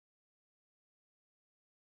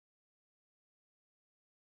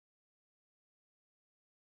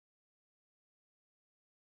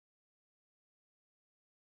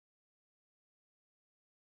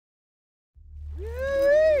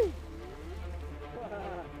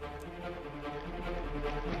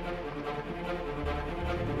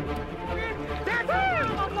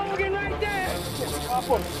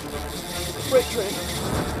them. Freight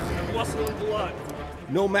train. Muscle and blood.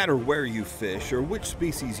 No matter where you fish or which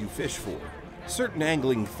species you fish for, certain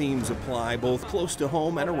angling themes apply both close to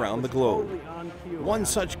home and around the globe. One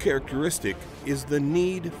such characteristic is the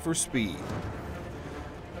need for speed.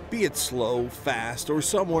 Be it slow, fast, or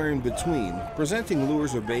somewhere in between, presenting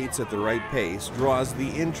lures or baits at the right pace draws the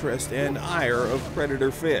interest and ire of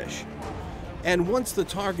predator fish. And once the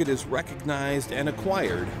target is recognized and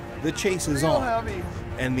acquired, the chase is on,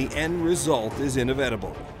 and the end result is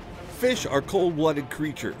inevitable. Fish are cold-blooded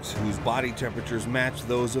creatures whose body temperatures match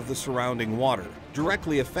those of the surrounding water,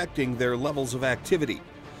 directly affecting their levels of activity.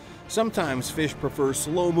 Sometimes fish prefer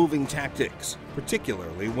slow-moving tactics,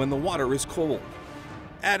 particularly when the water is cold.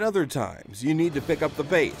 At other times, you need to pick up the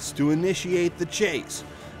pace to initiate the chase,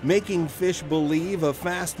 making fish believe a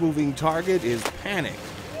fast-moving target is panicked,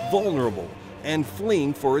 vulnerable, and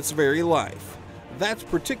fleeing for its very life. That's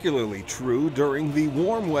particularly true during the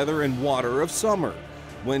warm weather and water of summer,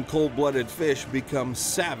 when cold-blooded fish become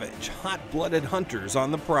savage, hot-blooded hunters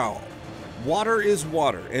on the prowl. Water is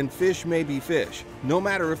water, and fish may be fish, no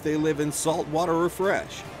matter if they live in salt water or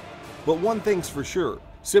fresh. But one thing's for sure,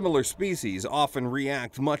 similar species often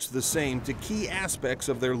react much the same to key aspects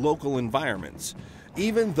of their local environments,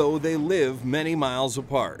 even though they live many miles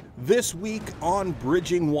apart. This week on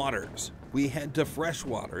Bridging Waters, we head to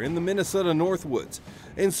freshwater in the Minnesota Northwoods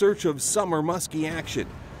in search of summer muskie action,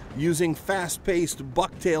 using fast-paced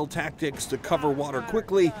bucktail tactics to cover water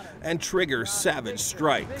quickly and trigger savage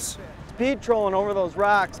strikes. Speed trolling over those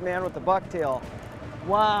rocks, man, with the bucktail.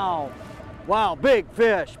 Wow. Wow, big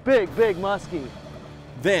fish, big muskie.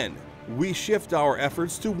 Then, we shift our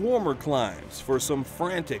efforts to warmer climes for some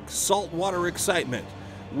frantic saltwater excitement,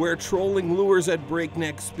 where trolling lures at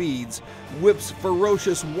breakneck speeds whips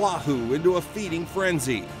ferocious wahoo into a feeding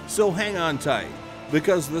frenzy. So hang on tight,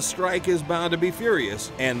 because the strike is bound to be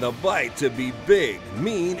furious and the bite to be big,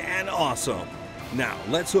 mean, and awesome. Now,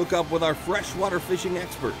 let's hook up with our freshwater fishing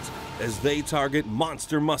experts as they target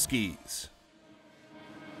monster muskies.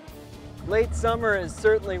 Late summer is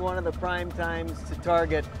certainly one of the prime times to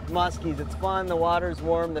target muskies. It's fun, the water's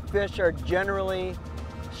warm, the fish are generally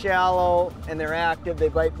shallow and they're active. They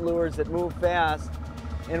bite lures that move fast.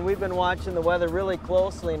 And we've been watching the weather really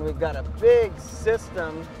closely, and we've got a big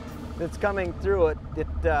system that's coming through it. It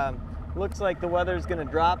looks like the weather's going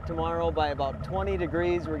to drop tomorrow by about 20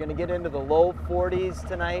 degrees. We're going to get into the low 40s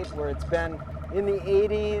tonight, where it's been in the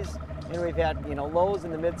 80s. And we've had, lows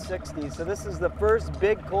in the mid-60s. So this is the first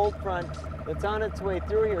big cold front that's on its way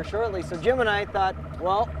through here shortly. So Jim and I thought,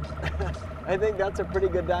 well, I think that's a pretty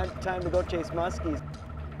good time to go chase muskies.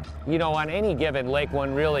 On any given lake,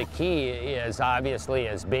 one really key is obviously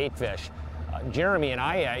bait fish. Jeremy and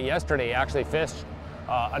I yesterday actually fished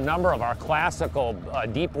a number of our classical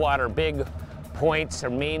deep water big points or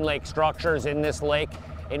main lake structures in this lake.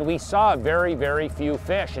 And we saw very, very few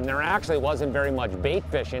fish, and there actually wasn't very much bait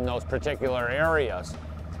fish in those particular areas.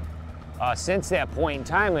 Since that point in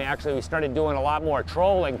time, we started doing a lot more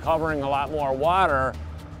trolling, covering a lot more water.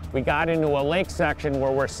 We got into a lake section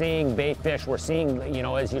where we're seeing bait fish. We're seeing,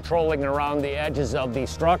 as you're trolling around the edges of these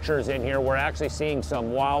structures in here, we're actually seeing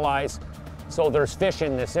some walleyes. So there's fish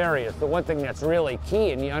in this area. The one thing that's really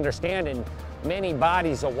key, and you understand in many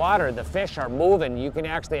bodies of water, the fish are moving. You can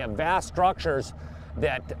actually have vast structures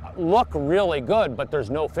that look really good, but there's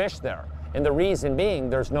no fish there. And the reason being,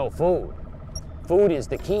 there's no food. Food is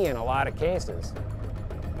the key in a lot of cases.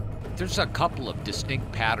 There's a couple of distinct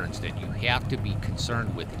patterns that you have to be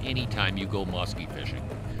concerned with anytime you go muskie fishing.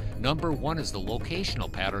 Number one is the locational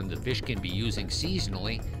pattern the fish can be using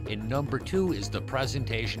seasonally, and number two is the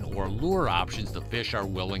presentation or lure options the fish are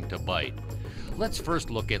willing to bite. Let's first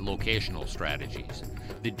look at locational strategies.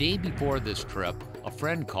 The day before this trip, a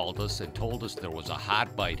friend called us and told us there was a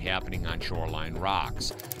hot bite happening on shoreline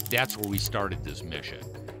rocks. That's where we started this mission.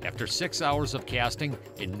 After 6 hours of casting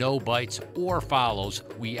and no bites or follows,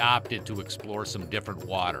 we opted to explore some different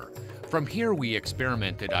water. From here, we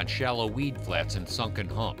experimented on shallow weed flats and sunken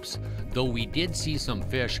humps. Though we did see some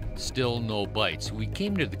fish, still no bites. We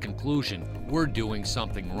came to the conclusion we're doing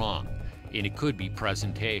something wrong, and it could be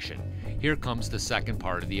presentation. Here comes the second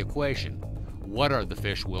part of the equation. What are the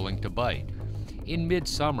fish willing to bite? In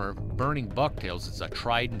midsummer, burning bucktails is a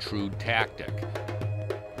tried and true tactic.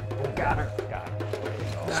 Got her.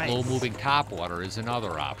 Nice. Slow-moving topwater is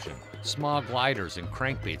another option. Small gliders and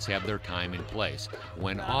crankbaits have their time and place.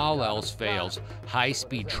 When all else fails,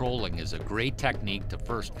 high-speed trolling is a great technique to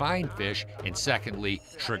first find fish and secondly,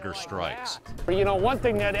 trigger strikes. One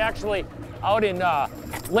thing that actually out in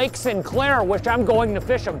Lake Sinclair, which I'm going to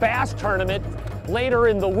fish a bass tournament later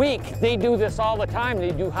in the week, they do this all the time.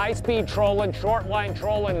 They do high-speed trolling, short line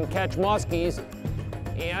trolling, and catch muskies.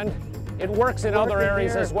 And it works in other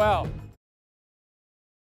areas as well.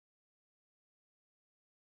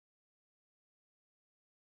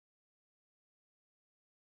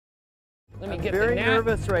 Let me get the net. Very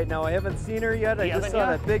nervous right now. I haven't seen her yet. I just saw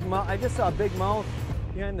that big mouth. I just saw a big mouth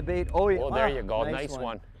behind the bait. Oh, yeah. Oh, there you go. Nice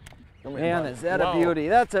one. Man, is that a beauty?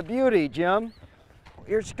 That's a beauty, Jim.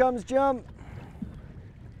 Here she comes, Jim.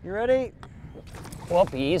 You ready?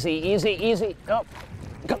 Whoop, easy, easy, easy. Oh,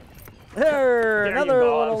 come. There Another you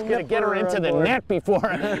go. I was going to get her into the net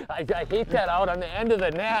before. I hate that out on the end of the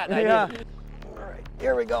net. Yeah. All right,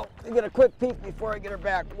 here we go. We get a quick peek before I get her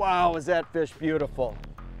back. Wow, is that fish beautiful.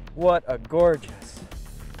 What a gorgeous,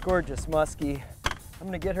 gorgeous muskie. I'm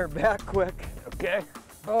going to get her back quick. Okay.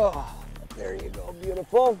 Oh, there you go,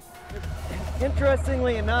 beautiful.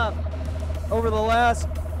 Interestingly enough, over the last,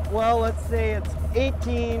 well, let's say it's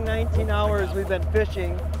 18, 19 hours we've been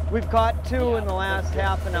fishing. We've caught 2 in the last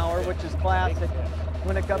half an hour, which is classic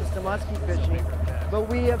when it comes to muskie fishing. But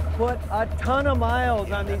we have put a ton of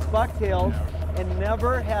miles on these bucktails and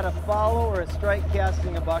never had a follow or a strike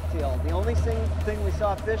casting a bucktail. The only thing we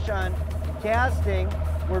saw fish on casting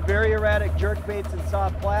were very erratic jerk baits and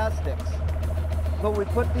soft plastics. But we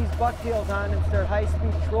put these bucktails on and start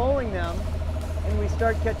high-speed trolling them, and we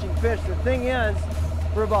start catching fish. The thing is,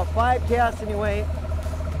 for about 5 casts anyway,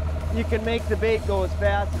 you can make the bait go as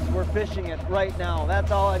fast as we're fishing it right now.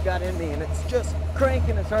 That's all I've got in me, and it's just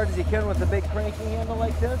cranking as hard as you can with a big cranking handle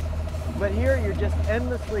like this. But here, you're just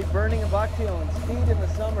endlessly burning a bucktail, and speed in the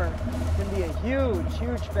summer can be a huge,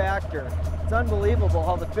 huge factor. It's unbelievable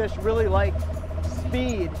how the fish really like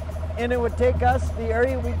speed. And it would take us, the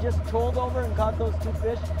area we just trolled over and caught those 2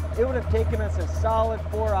 fish, it would have taken us a solid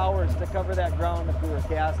 4 hours to cover that ground if we were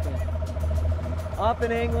casting.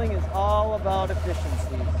 Up-and angling is all about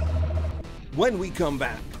efficiencies. When we come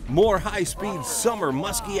back, more high-speed summer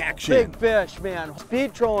muskie action. Big fish, man.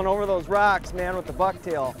 Speed trolling over those rocks, man, with the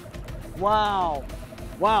bucktail. Wow.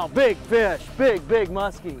 Wow, big fish. Big, big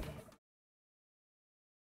muskie.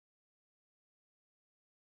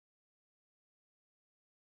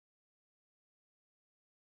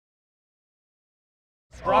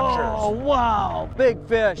 Structures. Oh, wow. Big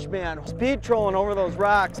fish, man. Speed trolling over those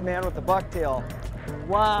rocks, man, with the bucktail.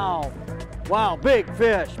 Wow. Wow, big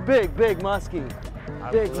fish. Big, big muskie.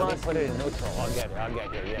 Big muskie. Put it in neutral. I'll get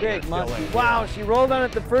you. Yeah, big muskie. Wow, she rolled on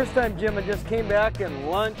it the first time, Jim, and just came back and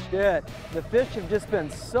lunched it. The fish have just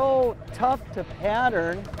been so tough to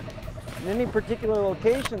pattern in any particular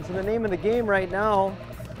location. So the name of the game right now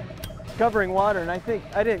is covering water. And I think,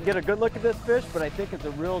 I didn't get a good look at this fish, but I think it's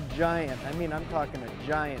a real giant. I mean, I'm talking a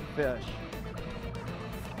giant fish.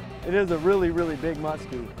 It is a really, really big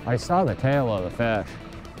muskie. I saw the tail of the fish.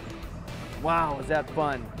 Wow, is that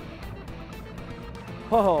fun?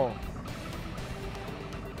 Oh.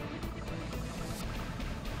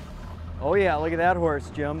 Oh yeah, look at that horse,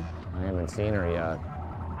 Jim. I haven't seen her yet.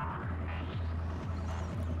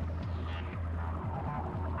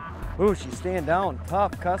 Ooh, she's staying down.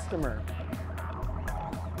 Tough customer.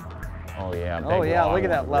 Oh yeah, big oh yeah, look at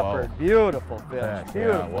that one. leopard. Whoa. Beautiful fish. Yeah,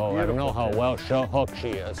 Beautiful, whoa, I don't know how well hooked she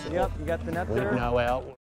is. Yep, you got the net there? No,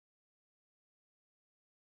 well.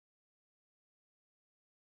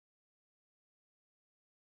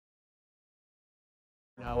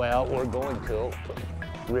 Now, well, we're going to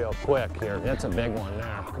real quick here. That's a big one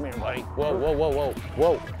there. Come here, buddy. Whoa, whoa, whoa, whoa,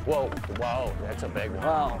 whoa, whoa, whoa. That's a big one.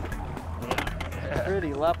 Wow. Yeah.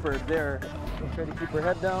 Pretty leopard there. Try to keep her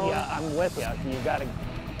head down. Yeah, I'm with you. You got to.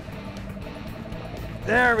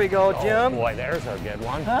 There we go, Jim. Oh, boy, there's a good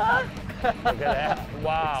one. Huh? Look at that.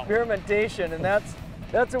 Wow. Experimentation, and that's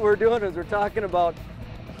what we're doing. Is we're talking about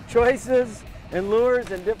choices and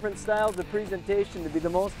lures and different styles of presentation to be the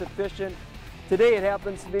most efficient. Today it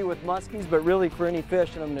happens to be with muskies, but really for any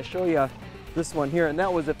fish, and I'm going to show you this one here, and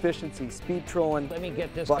that was efficiency, speed trolling. Let me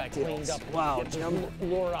get this guy cleaned up. Wow, get Jim.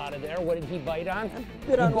 Lure out of there. What did he bite on?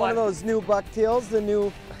 Bit on one of those new bucktails, the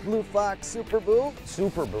new Blue Fox Super Boo.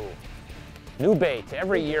 Super Boo. New bait.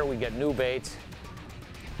 Every year we get new baits,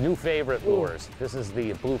 new favorite lures. This is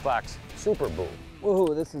the Blue Fox Super Boo.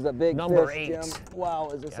 Woohoo, this is a big Number fish, 8. Jim.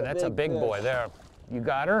 Wow, is this a that's a big fish. boy there. You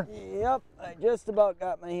got her? Yep, I just about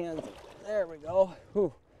got my hands. There we go.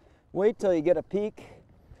 Whew. Wait till you get a peek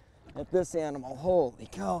at this animal. Holy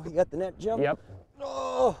cow, you got the net, Jim? Yep.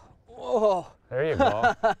 Oh, whoa. There you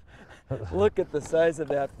go. Look at the size of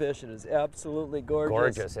that fish. It is absolutely gorgeous.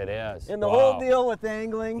 Gorgeous, it is. And the whole deal with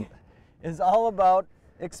angling is all about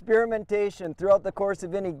experimentation throughout the course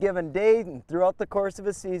of any given day and throughout the course of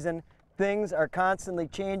a season. Things are constantly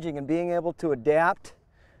changing, and being able to adapt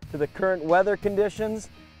to the current weather conditions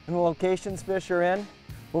and the locations fish are in,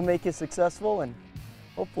 will make you successful and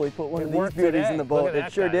hopefully put one of these beauties in the boat.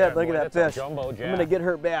 It sure did. Look at that fish. I'm going to get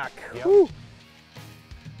her back. Yep. Woo.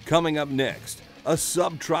 Coming up next, a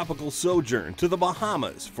subtropical sojourn to the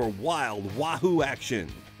Bahamas for wild wahoo action.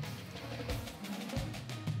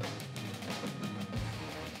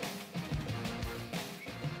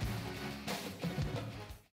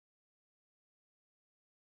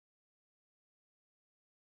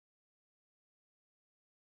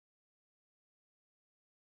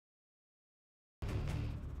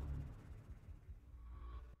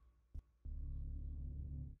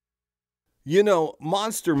 You know,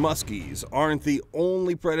 monster muskies aren't the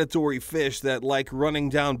only predatory fish that like running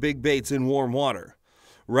down big baits in warm water.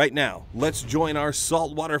 Right now, let's join our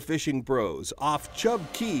saltwater fishing pros off Chub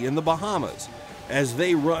Key in the Bahamas as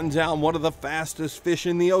they run down one of the fastest fish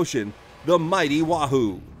in the ocean, the mighty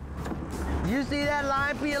wahoo. You see that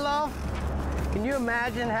line peel off? Can you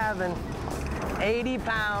imagine having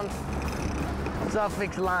 80-pound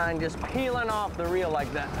suffix line just peeling off the reel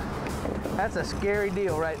like that? That's a scary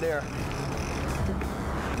deal right there.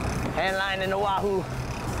 Hand line in the wahoo.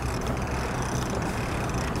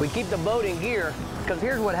 We keep the boat in gear because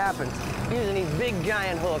here's what happens. Using these big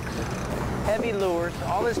giant hooks, heavy lures,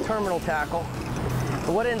 all this terminal tackle.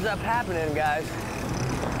 But what ends up happening, guys,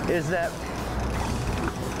 is that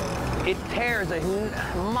it tears a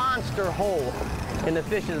monster hole in the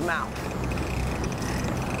fish's mouth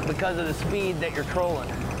because of the speed that you're trolling.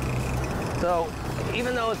 So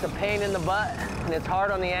even though it's a pain in the butt and it's hard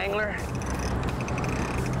on the angler,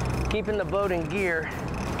 keeping the boat in gear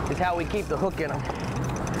is how we keep the hook in them.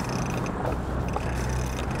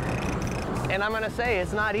 And I'm gonna say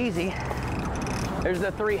it's not easy. There's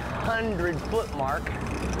the 300-foot mark.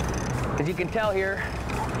 As you can tell here,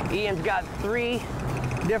 Ian's got 3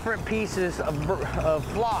 different pieces of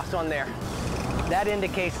floss on there. That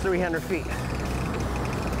indicates 300 feet.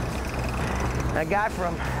 A guy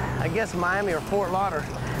from, I guess, Miami or Fort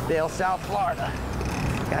Lauderdale, South Florida,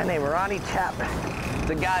 a guy named Ronnie Chapman,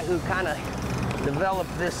 the guy who kind of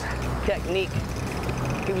developed this technique.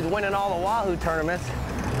 He was winning all the wahoo tournaments.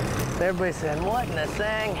 Everybody said, what in the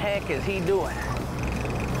sang heck is he doing?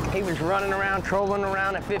 He was running around, trolling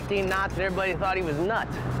around at 15 knots, and everybody thought he was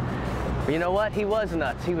nuts. But you know what? He was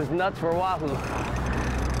nuts. He was nuts for wahoo.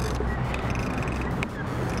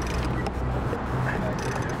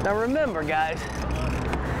 Now remember, guys,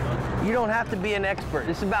 you don't have to be an expert.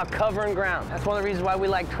 This is about covering ground. That's one of the reasons why we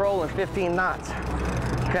like trolling 15 knots,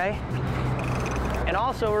 okay? And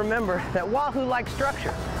also remember that wahoo like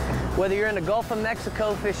structure. Whether you're in the Gulf of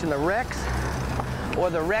Mexico fishing the wrecks or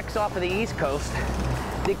the wrecks off of the East Coast,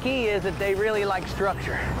 the key is that they really like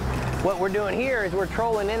structure. What we're doing here is we're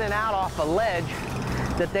trolling in and out off a ledge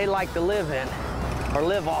that they like to live in or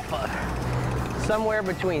live off of. Somewhere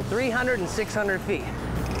between 300 and 600 feet.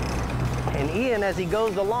 And Ian, as he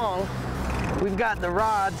goes along, we've got the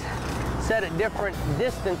rods set at different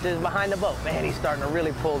distances behind the boat. Man, he's starting to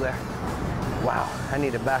really pull there. Wow, I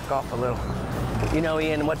need to back off a little. You know,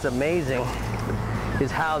 Ian, what's amazing is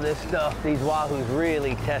how this stuff, these wahoos,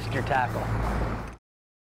 really test your tackle.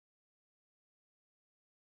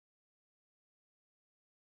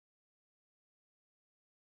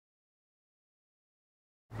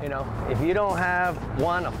 You know, if you don't have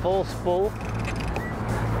a full spool,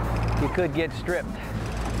 you could get stripped.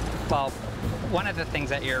 Well, one of the things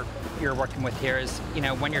that you're working with here is, you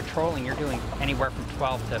know, when you're trolling, you're doing anywhere from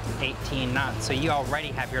 12 to 18 knots, so you already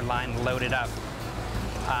have your line loaded up.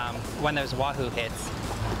 When those wahoo hits,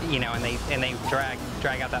 you know, and they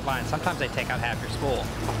drag out that line, sometimes they take out half your spool.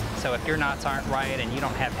 So if your knots aren't right and you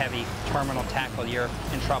don't have heavy terminal tackle, you're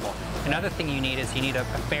in trouble. Another thing you need is you need a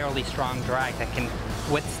fairly strong drag that can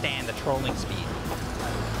withstand the trolling speed.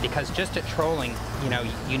 Because just at trolling, you know,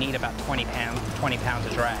 you need about 20 pounds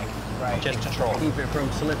of drag, right, just to troll. Keep it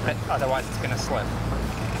from slipping. But otherwise it's going to slip.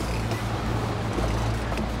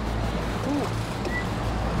 Ooh.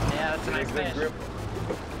 Yeah, that's a nice fish. Grip.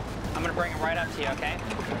 I'm going to bring it right up to you, okay?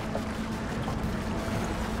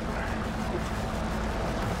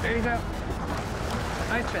 There you go.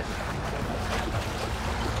 Nice fish.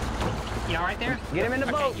 You all right there? Get him in the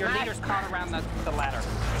boat. Your leader's caught around the ladder.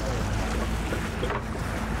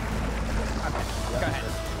 Okay, go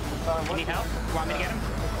ahead. You need help? You want me to get him?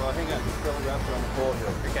 Well, hang on. He's still wrapped around the pole here.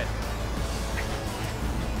 You're good.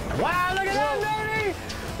 Wow, look at that, baby!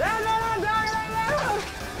 That's what I'm talking about!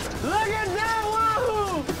 Look at that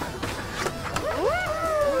wahoo!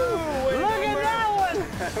 Woo! Look at that one!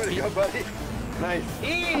 There you go, buddy. Nice.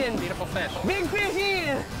 Ian! Beautiful fish. Big fish,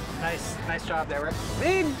 Ian! Nice job there, Rick.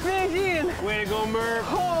 Big fish, Ian! Way to go, Murph.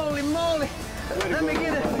 Holy moly! Let me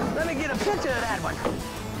get a picture of that one.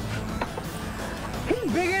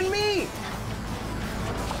 He's bigger than me.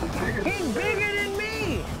 He's bigger than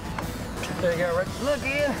me. There you go, Rick. Look,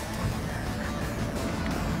 Ian.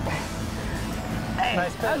 Hey,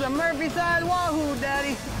 Nice fish. that's a Murphy-sized wahoo,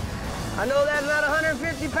 Daddy. I know that's not a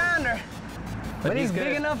 150-pounder, but he's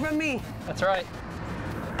big enough for me. That's right.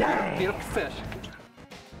 Dang. Beautiful fish.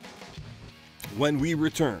 When we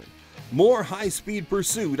return, more high-speed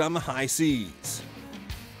pursuit on the high seas.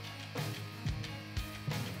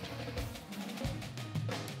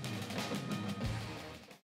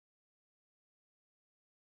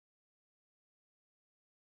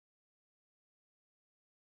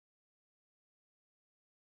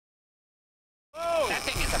 That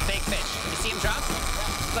thing is a big fish. You see him drop?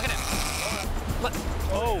 Look at him. Look.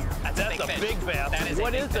 Oh, That's a big bass. That is What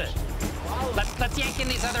a big is fish. it? Let's yank in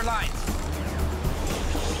these other lines.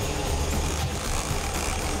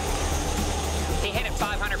 He hit it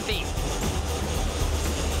 500 feet.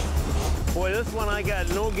 Boy, this one I got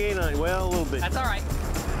no gain on. Well, a little bit. That's all right.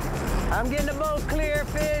 I'm getting the boat clear,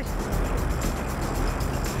 fish.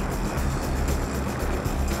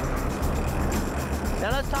 Now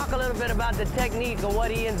let's talk a little bit about the technique of what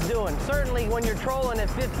Ian's doing. Certainly when you're trolling at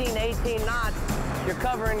 15 to 18 knots, you're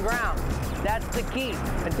covering ground. That's the key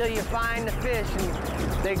until you find the fish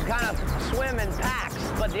and they kind of swim in packs.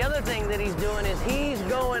 But the other thing that he's doing is he's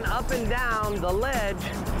going up and down the ledge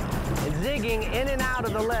and zigging in and out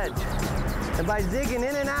of the ledge. And by zigging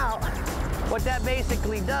in and out, what that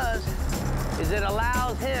basically does is it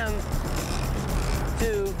allows him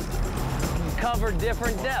to cover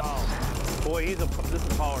different depths. Wow. Boy, this is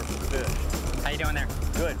a powerful fish. How you doing there?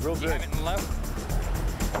 Good, real Do you good. have it in low?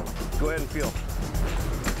 Go ahead and feel.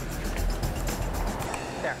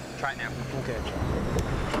 There, try it now. Okay.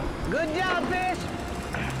 Good job, fish.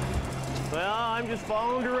 Well, I'm just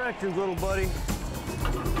following directions, little buddy.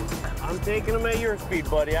 I'm taking them at your speed,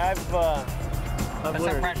 buddy. I've Put some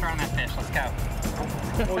learned. pressure on that fish. Let's go.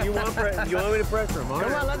 Oh, you want me to pressure him? All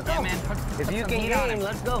Come right. on, let's go. Yeah, man. If you can game,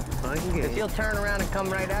 let's go. I can If get he'll turn around and come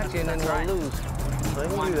right at you, and then That's right. we'll lose. I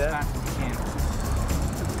Come on, can do as that. fast as you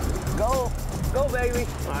can. Go. Go, baby.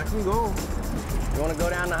 I can go. You want to go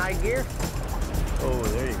down to high gear? Oh,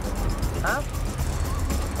 there you go.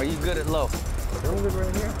 Huh? Are you good at low? I'm good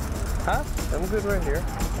right here. Huh? I'm good right here.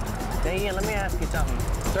 Hey, Ian, let me ask you something.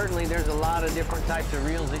 Certainly, there's a lot of different types of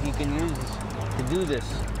reels that you can use to do this.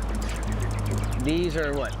 These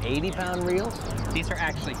are what, 80-pound reels? These are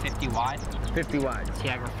actually 50 wide. 50 wide.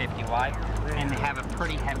 Tiagra 50 wide, and they have a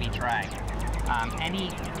pretty heavy drag. Any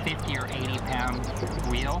 50 or 80-pound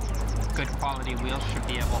wheel, good quality wheel, should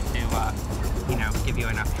be able to, give you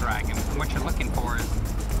enough drag. And what you're looking for is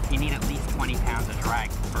you need at least 20 pounds of drag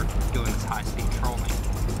for doing this high-speed trolling.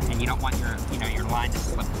 And you don't want your line to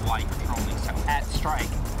slip while you're trolling. So at strike,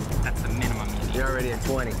 that's the minimum you need. You're already at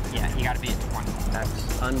 20. Yeah, you got to be at 20.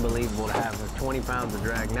 That's unbelievable to have 20 pounds of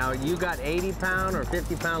drag. Now, you got 80-pound or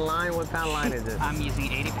 50-pound line? What pound line is this? I'm using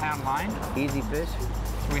 80-pound line, Easy fish?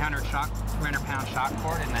 300-pound shock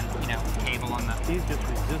cord, and then cable on the He's just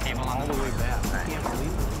resisting Cable on all the the way back. I Right. can't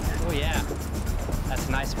believe it. Oh yeah, that's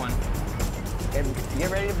a nice one. And get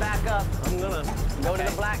ready to back up. I'm gonna. Go to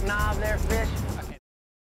the black knob there, fish. Okay.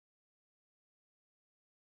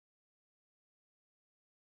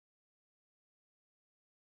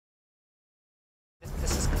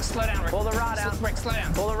 This is slow down, Rick. Pull the rod out. Rick, slow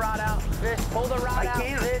down. Pull the rod out, fish. Pull the rod out,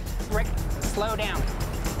 can't. fish. Rick, slow down.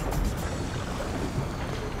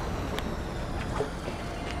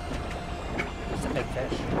 It's a big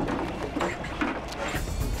fish.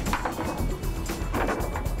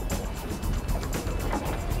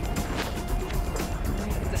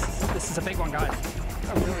 This is a big one, guys.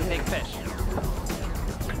 A really big fish.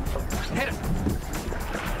 Hit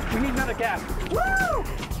it. We need another gap. Woo!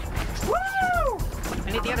 Woo!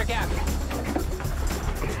 I need the other gap.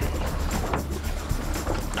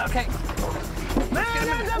 Okay. Man,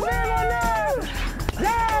 that's a big one there!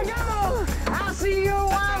 There you go! I'll see your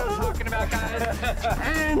That's what I'm wahoo! talking about, guys.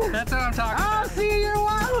 And That's what I'm talking I'll about. see your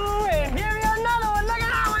wahoo! And give you another one! Look at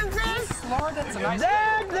that one, fish! Lord, that's a nice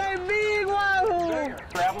That's a big wahoo!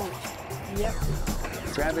 Grab him. Yep.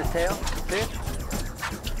 Grab his tail, fish.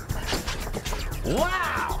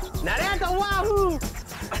 Wow! Now that's a wahoo!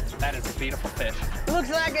 That is a beautiful fish. Looks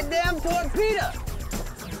like a damn torpedo.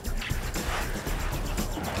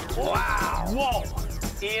 Wow! Whoa!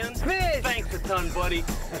 Ian, Fish! thanks a ton, buddy.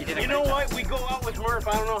 You did a You great know job. what? We go out with Murph.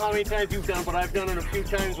 I don't know how many times you've done, but I've done it a few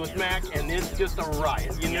times with Mac, and it's just a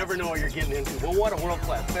riot. You never know what you're getting into. But what a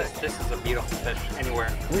world-class fish. This is a beautiful fish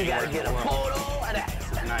anywhere. We gotta anywhere get in a the world. photo of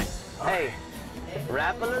that. Nice. Hey,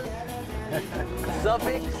 Rappalas,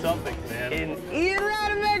 Suffolk? Suffolk, man. And Ian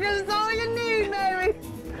Rademacher is all you need, baby.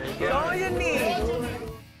 It's all you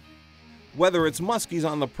need. Whether it's muskies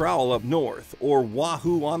on the prowl up north or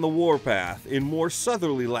wahoo on the warpath in more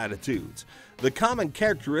southerly latitudes, the common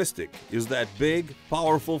characteristic is that big,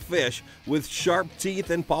 powerful fish with sharp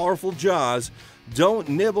teeth and powerful jaws don't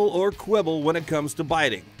nibble or quibble when it comes to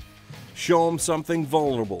biting. Show them something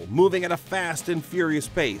vulnerable, moving at a fast and furious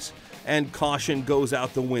pace, and caution goes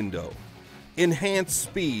out the window. Enhanced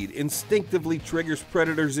speed instinctively triggers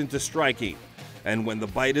predators into striking, and when the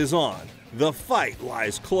bite is on, the fight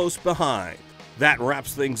lies close behind. That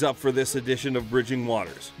wraps things up for this edition of Bridging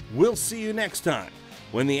Waters. We'll see you next time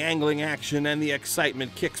when the angling action and the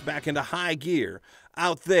excitement kicks back into high gear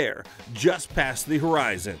out there just past the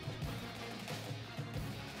horizon.